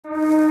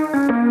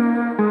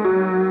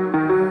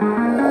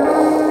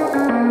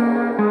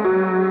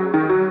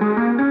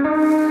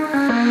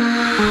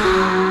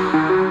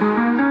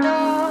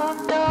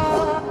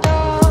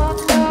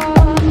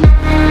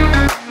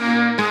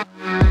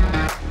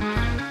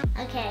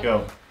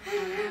Go.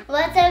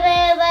 What's up,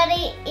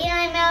 everybody?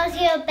 Eli Mills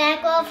here at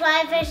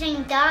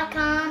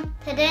backwaterflyfishing.com.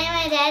 Today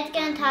my dad's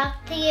going to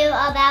talk to you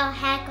about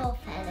hackle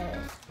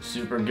feathers.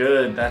 Super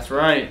good, that's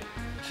right.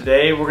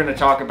 Today we're going to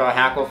talk about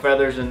hackle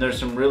feathers, and there's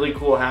some really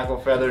cool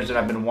hackle feathers that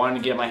I've been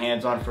wanting to get my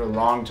hands on for a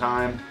long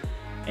time.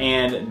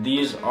 And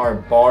these are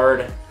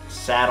barred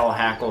saddle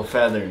hackle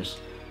feathers.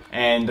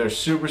 And they're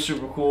super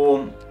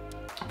cool.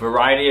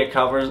 Variety of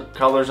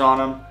colors on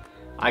them.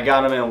 I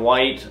got them in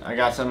white, I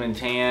got some in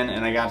tan,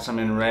 and I got some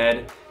in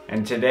red.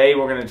 And today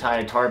we're going to tie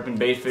a tarpon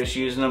bait fish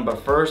using them.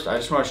 But first, I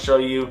just want to show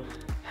you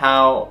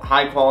how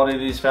high quality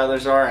these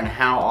feathers are and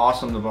how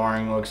awesome the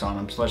barring looks on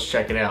them. So let's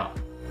check it out.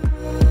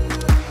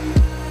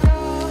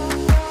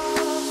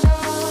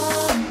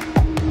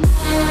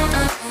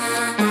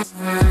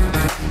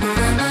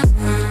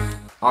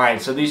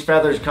 Alright, so these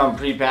feathers come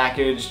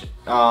pre-packaged.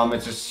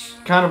 It's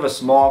kind of a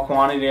small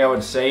quantity, I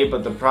would say,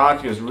 but the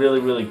product is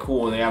really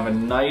cool. They have a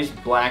nice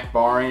black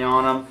barring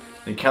on them.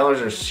 The colors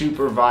are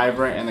super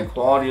vibrant and the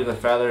quality of the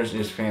feathers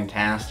is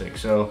fantastic.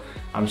 So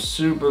I'm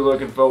super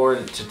looking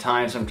forward to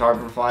tying some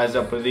tarpon flies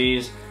up with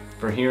these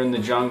for here in the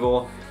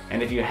jungle.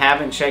 And if you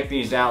haven't checked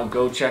these out,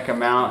 go check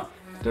them out.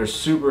 They're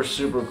super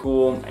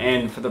cool,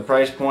 and for the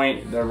price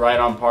point, they're right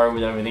on par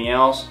with everything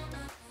else.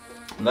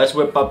 Let's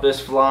whip up this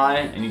fly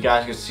and you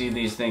guys can see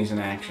these things in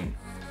action.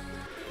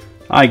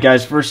 Alright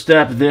guys, first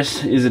step,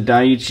 this is a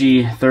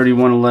Daiichi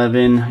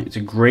 3111. It's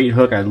a great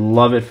hook. I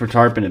love it for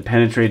tarpon. It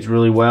penetrates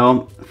really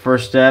well.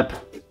 First step,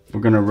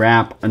 we're going to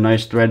wrap a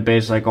nice thread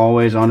base like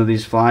always onto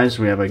these flies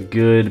so we have a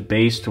good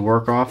base to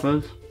work off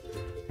of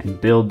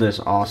and build this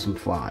awesome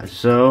fly.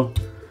 So,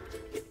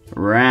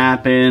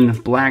 wrap in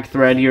black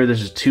thread here.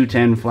 This is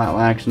 210 flat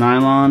wax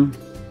nylon,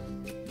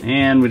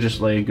 and we just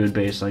lay a good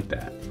base like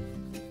that.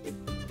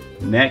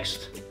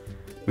 Next,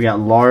 we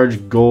got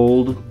large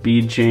gold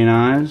bead chain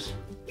eyes.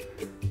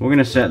 We're going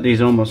to set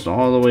these almost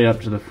all the way up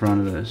to the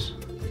front of this.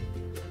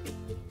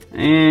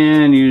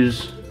 And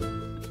use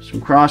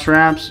some cross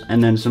wraps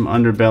and then some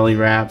underbelly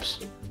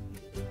wraps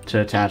to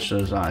attach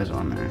those eyes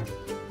on there.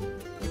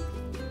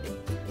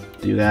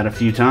 Do that a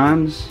few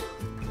times.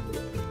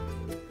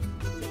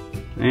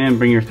 And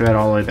bring your thread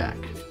all the way back.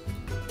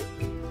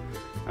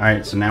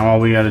 Alright, so now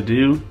all we got to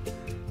do,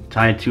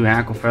 tie 2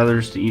 hackle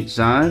feathers to each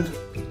side.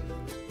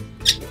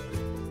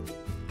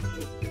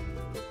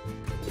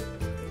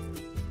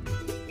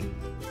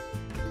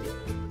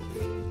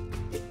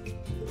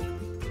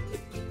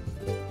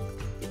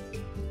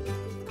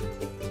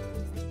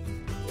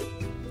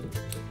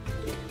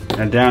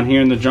 Now down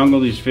here in the jungle,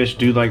 these fish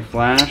do like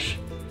flash,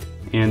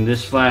 and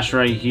this flash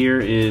right here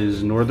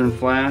is northern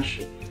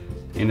flash,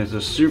 and it's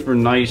a super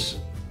nice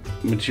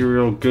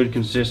material, good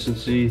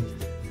consistency,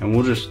 and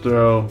we'll just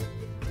throw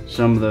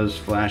some of those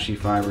flashy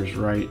fibers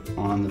right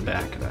on the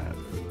back of that.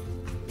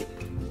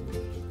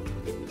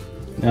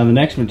 Now the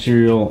next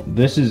material,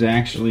 this is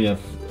actually a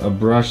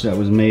brush that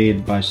was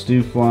made by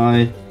Stu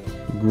Fly.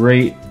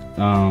 Great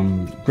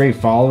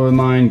follower of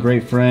mine,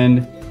 great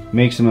friend.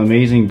 Makes some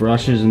amazing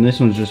brushes, and this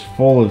one's just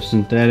full of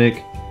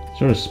synthetic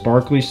sort of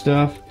sparkly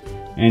stuff.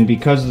 And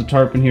because the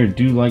tarpon here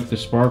do like the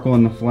sparkle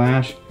and the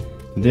flash,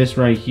 this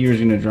right here is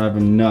going to drive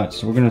them nuts.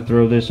 So we're going to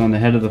throw this on the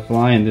head of the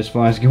fly, and this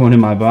fly is going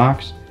in my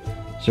box.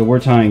 So we're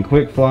tying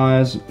quick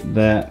flies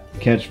that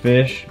catch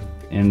fish,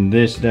 and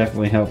this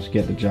definitely helps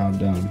get the job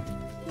done.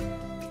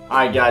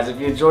 Alright guys, if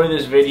you enjoyed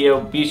this video,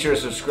 be sure to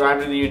subscribe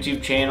to the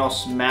YouTube channel,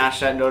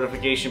 smash that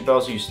notification bell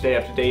so you stay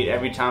up to date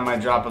every time I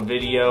drop a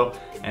video.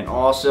 And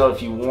also,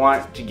 if you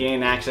want to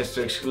gain access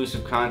to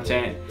exclusive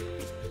content,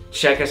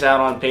 check us out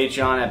on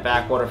Patreon at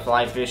Backwater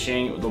Fly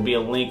Fishing. There'll be a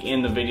link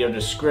in the video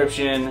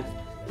description.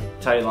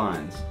 Tight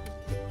lines.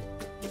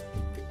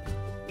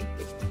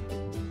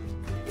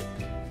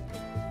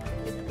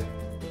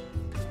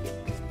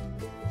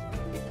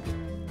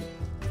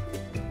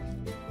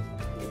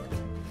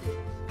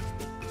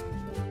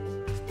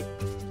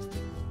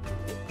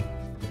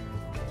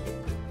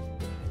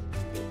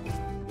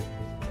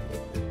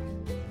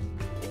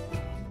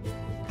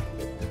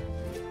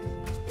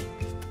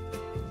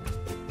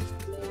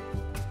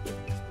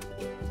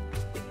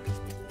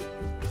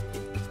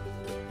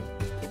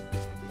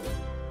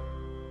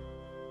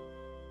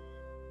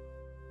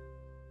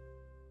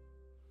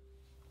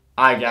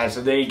 Alright guys,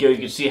 so there you go. You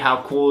can see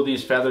how cool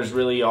these feathers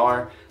really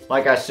are.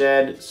 Like I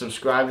said,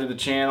 subscribe to the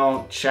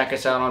channel, check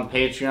us out on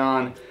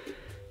Patreon.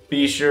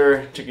 Be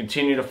sure to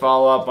continue to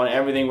follow up on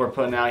everything we're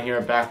putting out here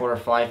at Backwater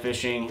Fly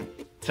Fishing.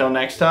 Till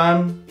next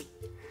time.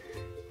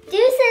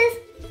 Deuces.